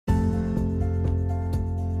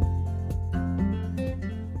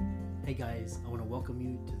Hey guys, I want to welcome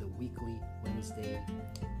you to the weekly Wednesday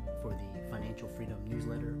for the Financial Freedom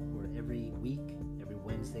newsletter, where every week, every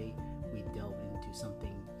Wednesday, we delve into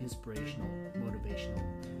something inspirational, motivational,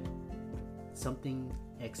 something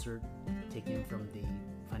excerpt taken from the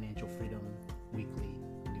Financial Freedom weekly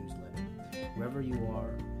newsletter. Wherever you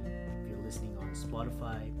are, if you're listening on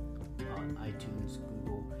Spotify, on iTunes,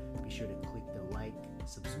 Google, be sure to click the like,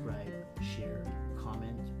 subscribe, share,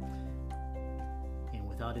 comment. And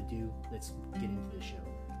without ado, let's get into the show.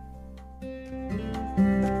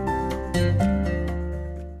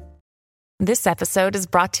 This episode is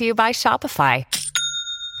brought to you by Shopify.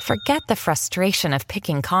 Forget the frustration of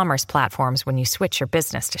picking commerce platforms when you switch your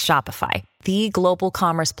business to Shopify, the global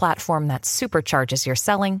commerce platform that supercharges your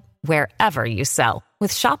selling wherever you sell.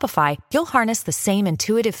 With Shopify, you'll harness the same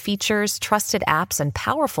intuitive features, trusted apps, and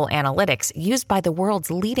powerful analytics used by the world's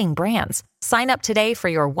leading brands. Sign up today for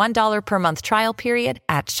your $1 per month trial period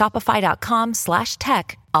at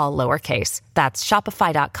shopify.com/tech, all lowercase. That's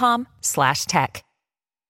shopify.com/tech.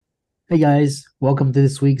 Hey guys, welcome to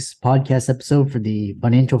this week's podcast episode for the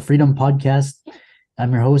Financial Freedom Podcast.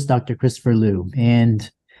 I'm your host, Dr. Christopher Liu, and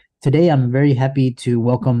today I'm very happy to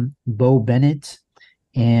welcome Bo Bennett,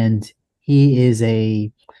 and he is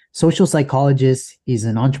a social psychologist. He's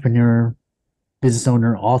an entrepreneur, business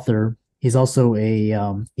owner, author. He's also he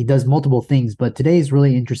does multiple things, but today is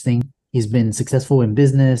really interesting. He's been successful in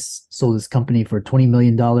business, sold his company for $20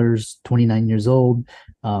 million, 29 years old.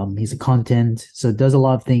 He's a content, so does a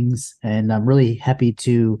lot of things. And I'm really happy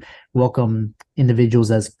to welcome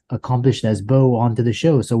individuals as accomplished as Bo onto the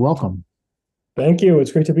show. So welcome. Thank you.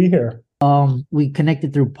 It's great to be here. We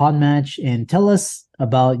connected through Podmatch, and tell us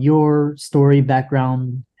about your story,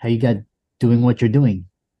 background, how you got doing what you're doing.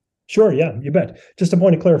 Sure. Yeah, you bet. Just a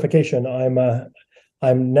point of clarification.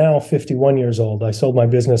 I'm now 51 years old. I sold my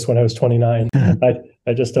business when I was 29.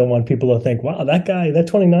 I just don't want people to think, wow, that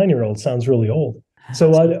 29-year-old sounds really old.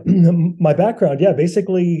 So my background,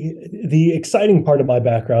 basically the exciting part of my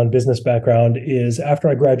background, business background, is after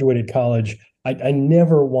I graduated college, I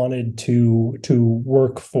never wanted to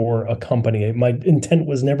work for a company. My intent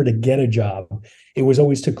was never to get a job. It was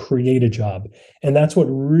always to create a job. And that's what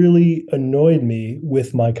really annoyed me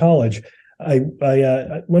with my college. I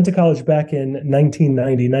went to college back in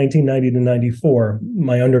 1990 to 94,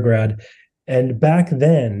 my undergrad. And back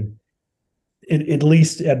then, at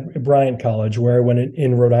least at Bryant College, where I went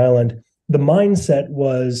in Rhode Island, the mindset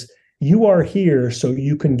was, you are here so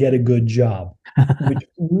you can get a good job, which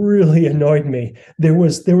really annoyed me. There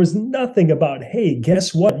was nothing about, hey,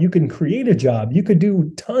 guess what? You can create a job. You could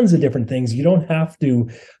do tons of different things. You don't have to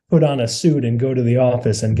put on a suit and go to the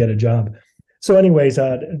office and get a job. So anyways,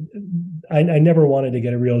 I never wanted to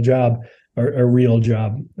get a real job or a real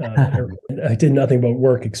job. I did nothing but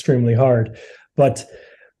work extremely hard. But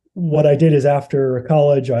what I did is after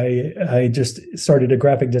college, I just started a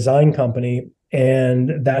graphic design company.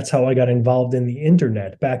 And that's how I got involved in the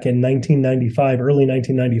internet back in 1995, early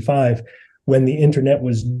 1995, when the internet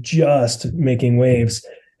was just making waves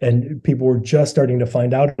and people were just starting to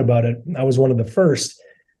find out about it. I was one of the first.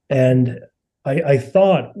 And I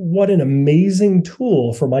thought, what an amazing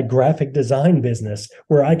tool for my graphic design business,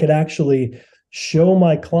 where I could actually show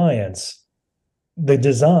my clients the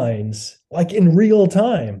designs like in real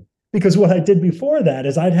time. Because what I did before that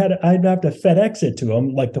is I'd have to FedEx it to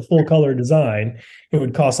them, like the full color design. It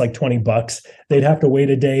would cost like $20. They'd have to wait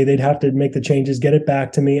a day. They'd have to make the changes, get it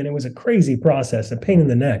back to me. And it was a crazy process, a pain in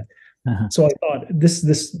the neck. So I thought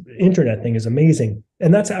this internet thing is amazing.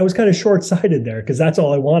 And I was kind of short-sighted there, because that's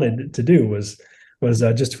all I wanted to do was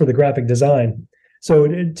just for the graphic design. So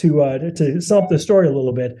to sum up the story a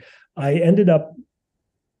little bit, I ended up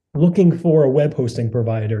looking for a web hosting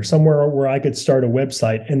provider, somewhere where I could start a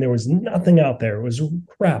website, and there was nothing out there. It was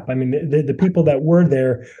crap. I mean, the people that were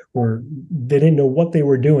there they didn't know what they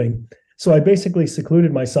were doing. So I basically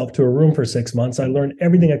secluded myself to a room for 6 months. I learned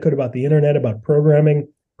everything I could about the internet, about programming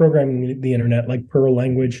the internet, like Perl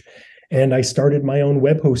language, and I started my own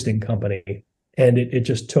web hosting company. And it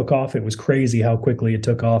just took off. It was crazy how quickly it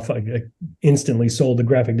took off. I instantly sold the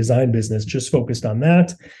graphic design business, just focused on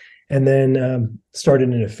that. And then started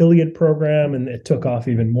an affiliate program, and it took off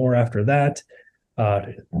even more after that.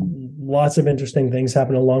 Lots of interesting things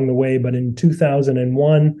happened along the way. But in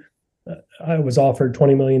 2001, I was offered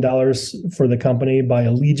 $20 million for the company by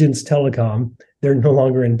Allegiance Telecom. They're no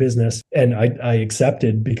longer in business. And I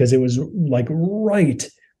accepted, because it was like right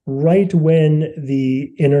when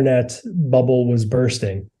the internet bubble was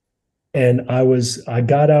bursting. And I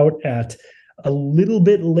got out at a little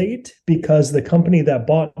bit late, because the company that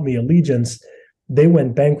bought me, Allegiance, they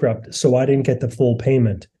went bankrupt. So I didn't get the full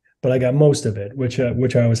payment. but I got most of it, which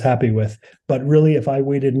I was happy with. But really, if I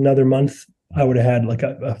waited another month, I would have had like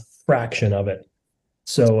a fraction of it.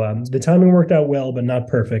 So the timing worked out well, but not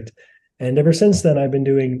perfect. And ever since then, I've been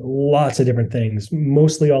doing lots of different things,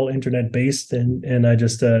 mostly all internet based, and I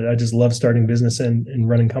just love starting business and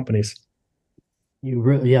running companies.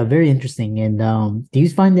 Yeah, very interesting. And do you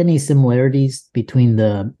find any similarities between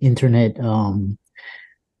the internet,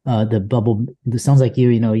 the bubble? It sounds like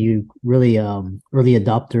you really early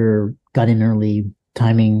adopter, got in early,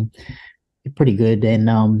 timing pretty good, and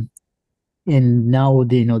now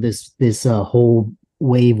this whole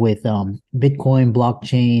wave with Bitcoin,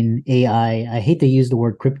 blockchain, AI. I hate to use the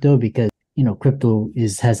word crypto because crypto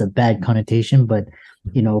has a bad connotation, but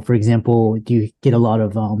for example, do you get a lot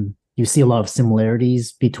of you see a lot of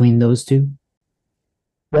similarities between those two?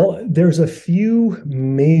 Well, there's a few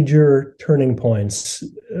major turning points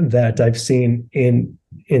that I've seen in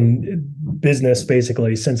business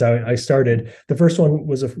basically since I started. The first one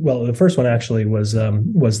was the first one actually was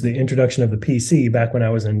the introduction of the PC back when I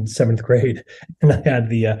was in 7th grade, and I had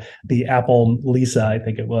the Apple Lisa, I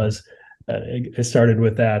think it was. It started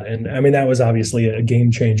with that, and I mean that was obviously a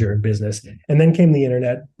game changer in business. And then came the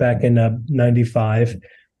internet back in '95.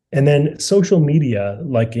 And then social media,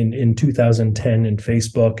 like in 2010, and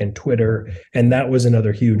Facebook and Twitter, and that was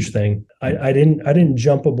another huge thing. I didn't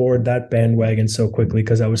jump aboard that bandwagon so quickly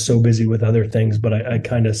because I was so busy with other things, but I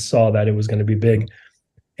kind of saw that it was going to be big.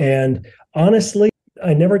 And honestly,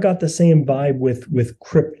 I never got the same vibe with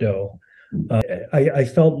crypto. I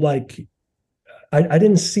felt like I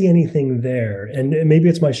didn't see anything there, and maybe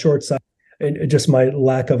it's my short sight. Just my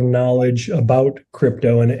lack of knowledge about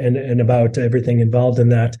crypto and about everything involved in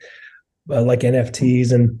that, like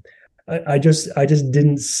NFTs, and I just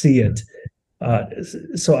didn't see it.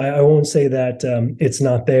 So I won't say that it's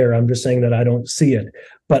not there. I'm just saying that I don't see it.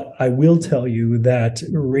 But I will tell you that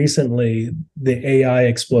recently the AI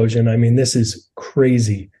explosion. I mean, this is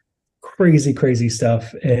crazy, crazy, crazy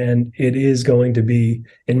stuff, and it is going to be,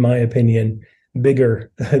 in my opinion, bigger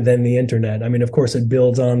than the internet. I mean, of course, it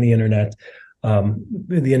builds on the internet.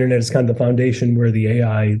 The internet is kind of the foundation where the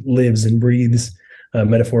AI lives and breathes,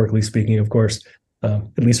 metaphorically speaking, of course, at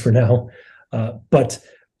least for now. But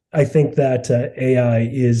I think that AI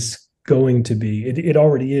is going to be, it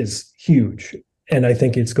already is huge. And I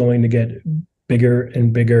think it's going to get bigger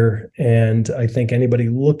and bigger. And I think anybody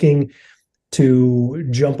looking to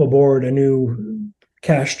jump aboard a new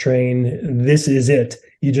cash train, this is it.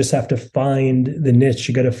 You just have to find the niche.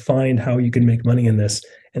 You got to find how you can make money in this.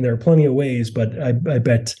 And there are plenty of ways, but I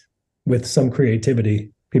bet with some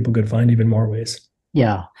creativity, people could find even more ways.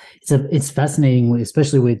 Yeah, it's fascinating,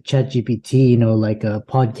 especially with ChatGPT. Like a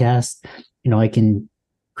podcast. I can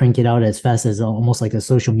crank it out as fast as almost like a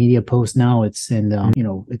social media post now.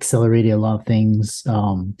 Accelerated a lot of things.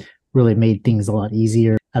 Really made things a lot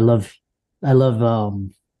easier. I love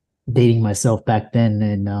dating myself back then,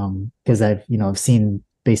 and because I've seen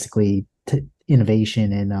basically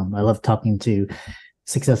innovation, and I love talking to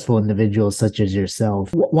successful individuals such as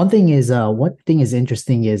yourself. One thing is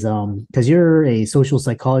interesting is because you're a social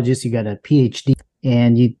psychologist, you got a PhD,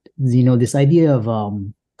 and this idea of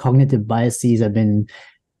cognitive biases. I've been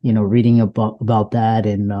reading about that,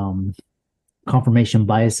 and confirmation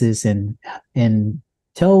biases, and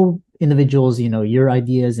tell individuals your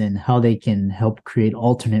ideas and how they can help create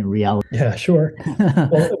alternate reality. Yeah, sure.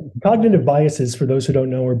 Well, cognitive biases, for those who don't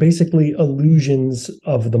know, are basically illusions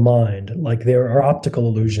of the mind. Like there are optical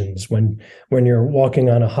illusions when you're walking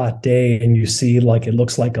on a hot day and you see like it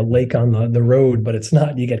looks like a lake on the road, but it's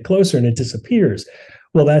not. You get closer and it disappears.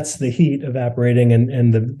 Well, that's the heat evaporating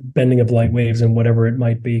and the bending of light waves and whatever it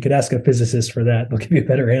might be. You could ask a physicist for that. They'll give you a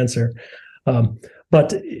better answer.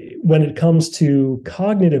 But when it comes to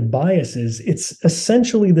cognitive biases, it's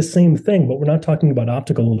essentially the same thing, but we're not talking about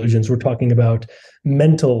optical illusions. We're talking about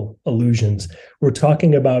mental illusions. We're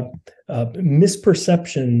talking about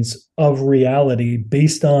misperceptions of reality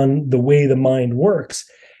based on the way the mind works.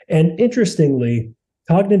 And interestingly,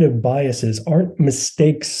 cognitive biases aren't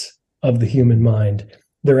mistakes of the human mind.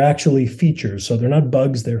 They're actually features. So they're not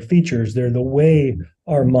bugs, they're features. They're the way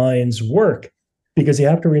our minds work. Because you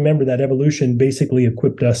have to remember that evolution basically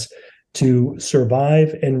equipped us to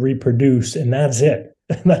survive and reproduce, and that's it.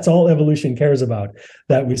 That's all evolution cares about,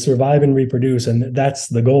 that we survive and reproduce, and that's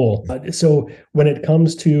the goal. So when it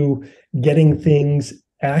comes to getting things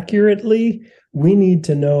accurately, we need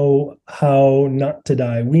to know how not to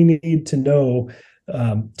die. We need to know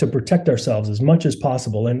to protect ourselves as much as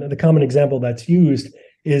possible. And the common example that's used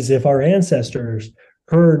is if our ancestors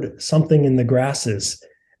heard something in the grasses,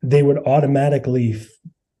 they would automatically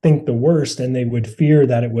think the worst, and they would fear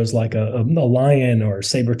that it was like a lion or a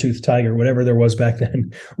saber-toothed tiger, whatever there was back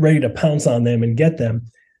then, ready to pounce on them and get them.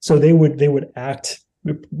 So they would act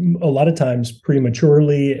a lot of times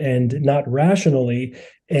prematurely and not rationally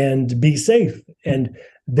and be safe. And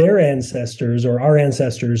their ancestors, or our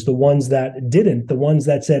ancestors, the ones that didn't, the ones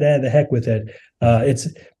that said, the heck with it. It's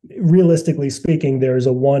realistically speaking, there's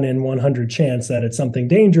a 1 in 100 chance that it's something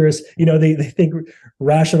dangerous. They think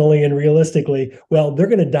rationally and realistically, well, they're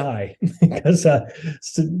going to die because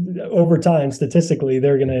over time, statistically,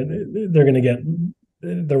 they're going to get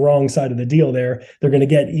the wrong side of the deal there. They're going to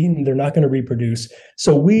get eaten. They're not going to reproduce.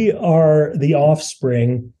 So we are the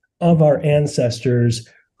offspring of our ancestors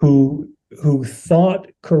who thought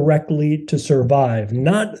correctly to survive,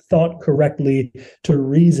 not thought correctly to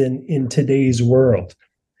reason in today's world.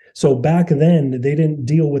 So back then, they didn't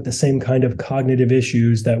deal with the same kind of cognitive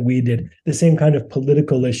issues that we did, the same kind of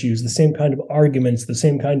political issues, the same kind of arguments, the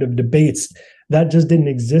same kind of debates. That just didn't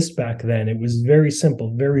exist back then. It was very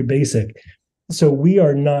simple, very basic. So we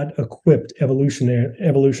are not equipped,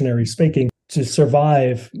 evolutionary speaking, to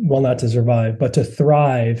survive, well, not to survive, but to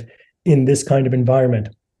thrive in this kind of environment.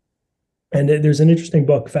 And there's an interesting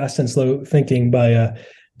book, Fast and Slow Thinking, by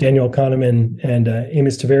Daniel Kahneman and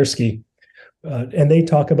Amos Tversky. And they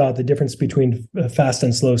talk about the difference between fast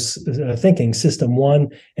and slow thinking, system 1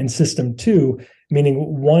 and system 2,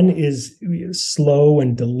 meaning one is slow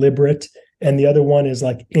and deliberate, and the other one is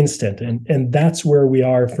like instant. And that's where we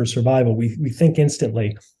are for survival. We think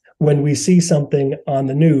instantly. When we see something on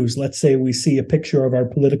the news, let's say we see a picture of our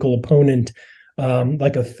political opponent,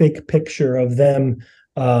 like a fake picture of them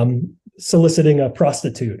soliciting a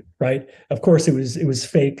prostitute, right? Of course, it was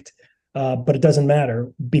faked, but it doesn't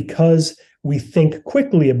matter because we think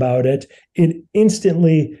quickly about it. It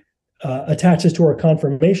instantly attaches to our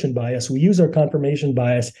confirmation bias. We use our confirmation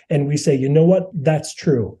bias and we say, you know what, that's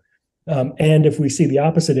true. And if we see the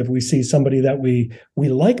opposite, if we see somebody that we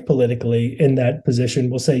like politically in that position,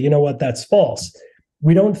 we'll say, you know what, that's false.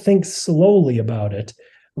 We don't think slowly about it.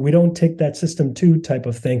 We don't take that system 2 type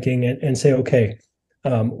of thinking and say, okay,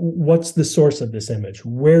 what's the source of this image?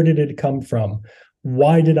 Where did it come from?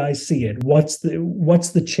 Why did I see it? What's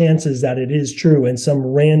the chances that it is true? And some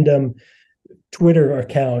random Twitter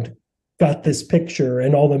account got this picture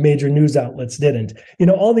and all the major news outlets didn't.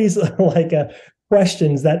 All these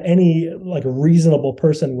questions that any reasonable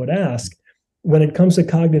person would ask. When it comes to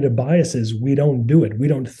cognitive biases, we don't do it. We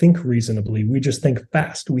don't think reasonably. We just think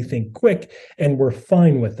fast. We think quick, and we're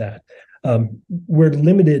fine with that. We're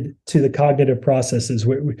limited to the cognitive processes.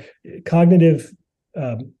 Cognitive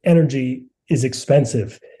energy is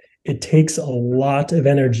expensive. It takes a lot of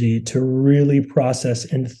energy to really process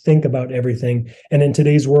and think about everything. And in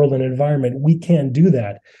today's world and environment, we can't do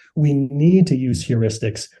that. We need to use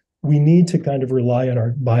heuristics. We need to kind of rely on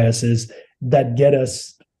our biases that get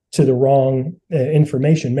us to the wrong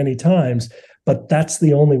information many times, but that's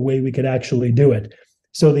the only way we could actually do it.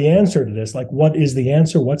 So the answer to this, what is the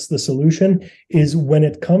answer? What's the solution? Is when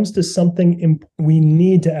it comes to something, we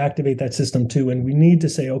need to activate that system 2, and we need to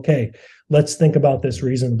say, okay, let's think about this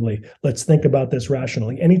reasonably. Let's think about this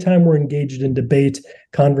rationally. Anytime we're engaged in debate,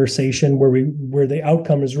 conversation, where the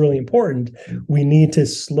outcome is really important, we need to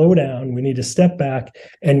slow down, we need to step back,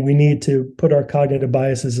 and we need to put our cognitive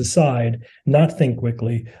biases aside, not think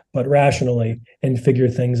quickly, but rationally, and figure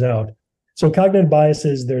things out. So cognitive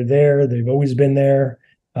biases, they're there, they've always been there,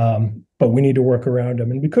 but we need to work around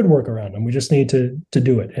them, and we could work around them. We just need to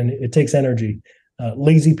do it, and it takes energy.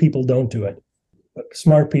 Lazy people don't do it. But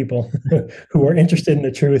smart people who are interested in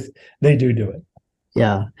the truth, they do it.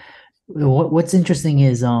 Yeah. What's interesting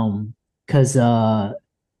is because the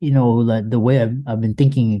way I've been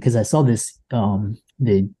thinking, because I saw this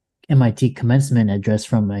the MIT commencement address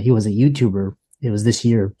from he was a YouTuber. It was this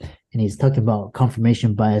year, and he's talking about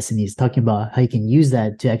confirmation bias, and he's talking about how you can use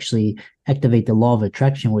that to actually activate the law of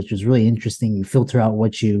attraction, which was really interesting. You filter out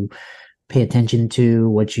what you pay attention to,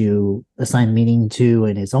 what you assign meaning to,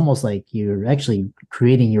 and it's almost like you're actually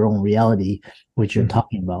creating your own reality, which you're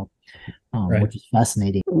talking about, right. Which is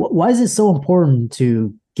fascinating. Why is it so important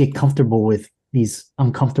to get comfortable with these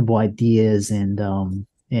uncomfortable ideas? And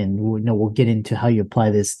we'll get into how you apply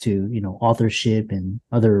this to authorship and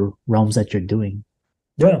other realms that you're doing.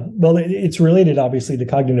 Yeah, well, it's related obviously to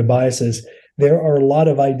cognitive biases. There are a lot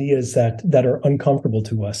of ideas that are uncomfortable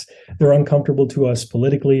to us. They're uncomfortable to us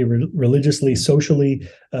politically, religiously, socially,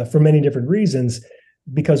 for many different reasons,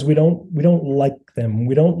 because we don't like them.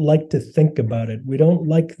 We don't like to think about it. We don't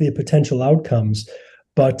like the potential outcomes,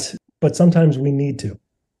 but sometimes we need to.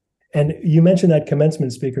 And you mentioned that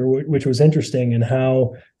commencement speaker, which was interesting, and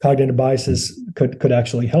how cognitive biases could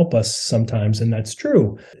actually help us sometimes. And that's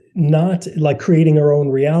true. Not like creating our own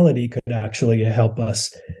reality could actually help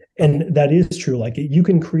us. And that is true. Like you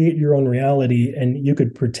can create your own reality, and you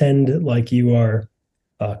could pretend like you are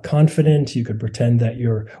confident. You could pretend that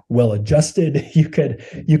you're well-adjusted. You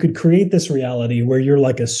could create this reality where you're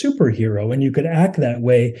like a superhero, and you could act that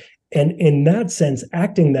way. And in that sense,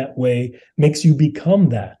 acting that way makes you become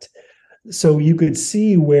that. So you could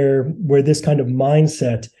see where this kind of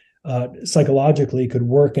mindset psychologically could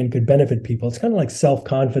work and could benefit people. It's kind of like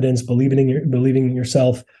self-confidence, believing in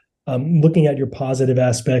yourself, looking at your positive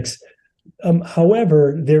aspects.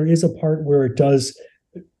 However, there is a part where it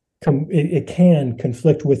can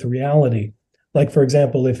conflict with reality. Like, for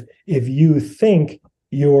example, if you think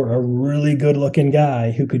you're a really good-looking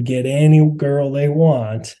guy who could get any girl they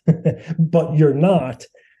want, but you're not,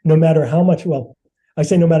 no matter how much, well, I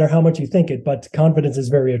say no matter how much you think it, but confidence is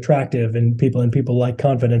very attractive and people like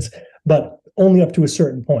confidence, but only up to a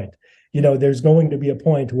certain point. There's going to be a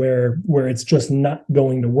point where it's just not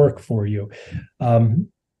going to work for you.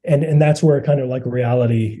 And that's where kind of like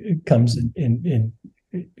reality comes in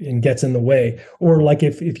and gets in the way. Or like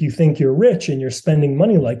if you think you're rich and you're spending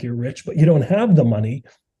money like you're rich, but you don't have the money,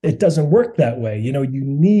 it doesn't work that way. You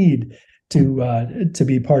need to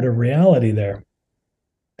be part of reality there.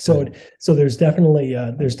 So there's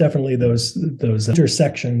definitely those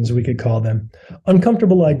intersections, we could call them.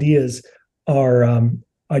 Uncomfortable ideas are,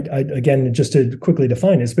 again, just to quickly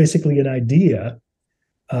define, it's basically an idea,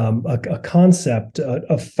 a concept,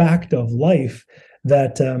 a fact of life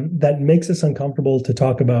that makes us uncomfortable to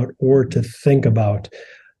talk about or to think about.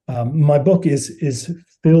 My book is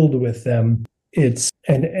filled with them.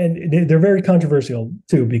 And they're very controversial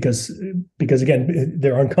too, because again,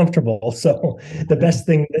 they're uncomfortable. So the best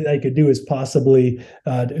thing that I could do is possibly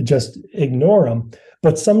just ignore them.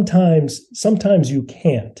 But sometimes you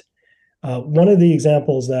can't. One of the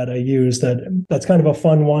examples that I use that's kind of a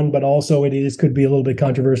fun one, but also could be a little bit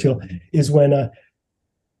controversial, is when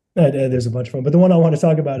there's a bunch of them, but the one I want to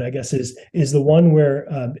talk about, I guess, is the one where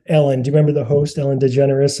Ellen. Do you remember the host, Ellen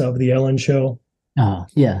DeGeneres of the Ellen Show? Oh,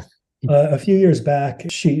 yeah. A few years back,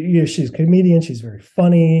 she's a comedian. She's very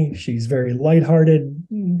funny. She's very lighthearted,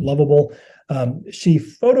 lovable. She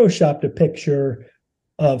photoshopped a picture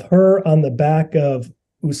of her on the back of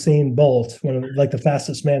Usain Bolt, the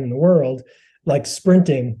fastest man in the world, like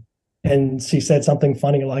sprinting. And she said something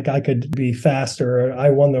funny like, "I could be faster," or "I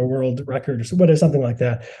won the world record," or something like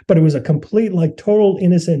that. But it was a complete, like, total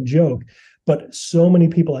innocent joke. But so many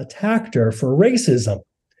people attacked her for racism.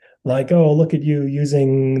 Like, "Oh, look at you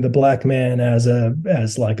using the black man as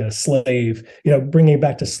like a slave," bringing it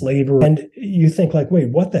back to slavery. And you think like, wait,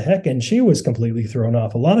 what the heck? And she was completely thrown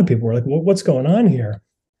off. A lot of people were like, what's going on here?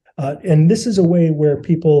 And this is a way where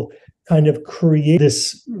people kind of create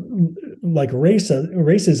this like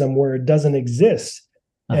racism where it doesn't exist.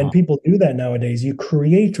 Uh-huh. And people do that nowadays. You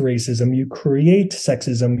create racism, you create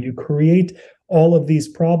sexism, you create all of these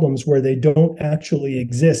problems where they don't actually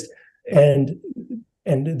exist. And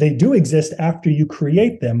they do exist after you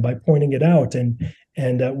create them by pointing it out and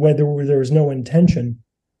whether there's no intention.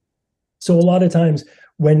 So a lot of times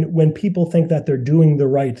when people think that they're doing the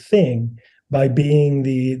right thing by being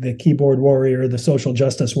the keyboard warrior, the social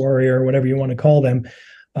justice warrior, whatever you want to call them,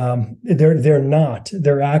 they're not.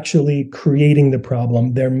 They're actually creating the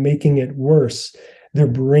problem. They're making it worse. They're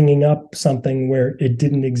bringing up something where it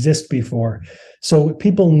didn't exist before. So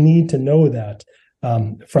people need to know that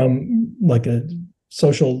from like a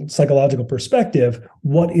social psychological perspective,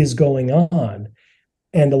 what is going on.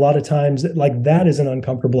 And a lot of times, like, that is an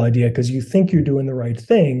uncomfortable idea because you think you're doing the right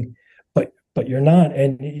thing, but you're not.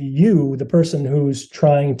 And you, the person who's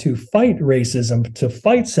trying to fight racism, to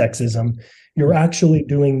fight sexism, you're actually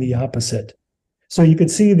doing the opposite. So you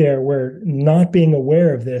could see there where not being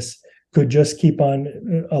aware of this could just keep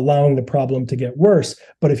on allowing the problem to get worse.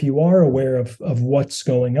 But if you are aware of what's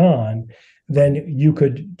going on, then you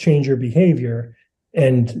could change your behavior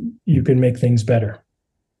and you can make things better.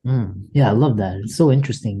 Yeah, I love that. It's so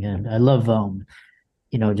interesting. And I love,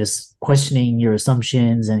 just questioning your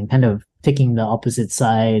assumptions and kind of taking the opposite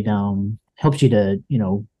side helps you to,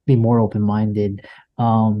 be more open-minded.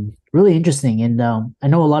 Really interesting. And I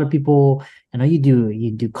know a lot of people, I know you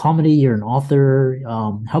do comedy, you're an author.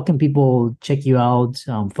 How can people check you out,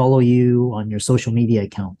 follow you on your social media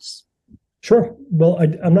accounts? Sure. Well,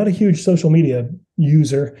 I'm not a huge social media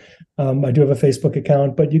user. I do have a Facebook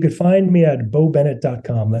account, but you could find me at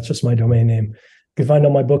bobennett.com. That's just my domain name. You can find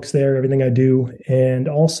all my books there, everything I do. And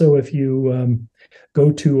also, if you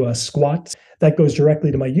go to Squat, that goes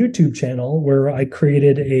directly to my YouTube channel where I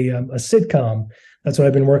created a sitcom. That's what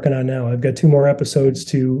I've been working on now. I've got 2 more episodes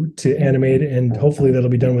to animate, and hopefully that'll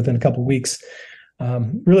be done within a couple of weeks.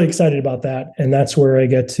 Really excited about that. And that's where I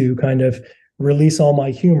get to kind of release all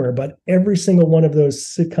my humor. But every single one of those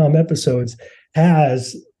sitcom episodes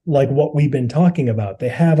has like what we've been talking about. They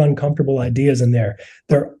have uncomfortable ideas in there.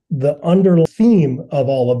 The underlying theme of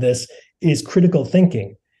all of this is critical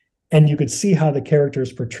thinking. And you could see how the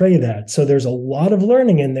characters portray that. So there's a lot of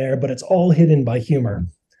learning in there, but it's all hidden by humor,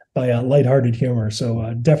 by lighthearted humor.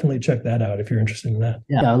 So definitely check that out if you're interested in that.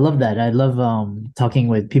 Yeah, I love that. I love talking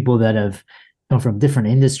with people that have come from different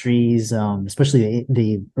industries, especially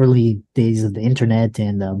the early days of the internet,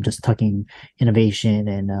 and just talking innovation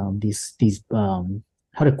and these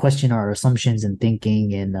how to question our assumptions and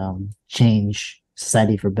thinking and change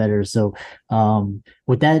society for better. So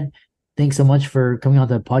with that, thanks so much for coming on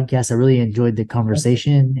the podcast. I really enjoyed the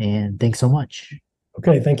conversation, and thanks so much.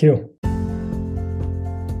 Okay, thank you.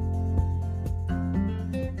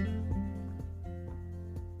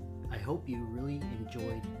 I hope you really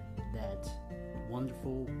enjoyed that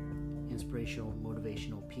wonderful, inspirational,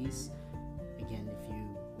 motivational piece. Again,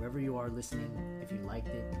 wherever you are listening, if you liked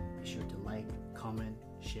it, be sure to like, comment,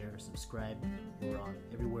 share, subscribe. We're on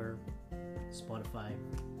everywhere: Spotify,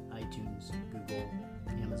 iTunes, Google,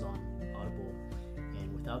 Amazon, Audible.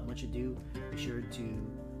 And without much ado, be sure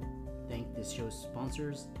to thank this show's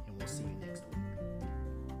sponsors, and we'll see you next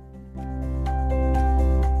week.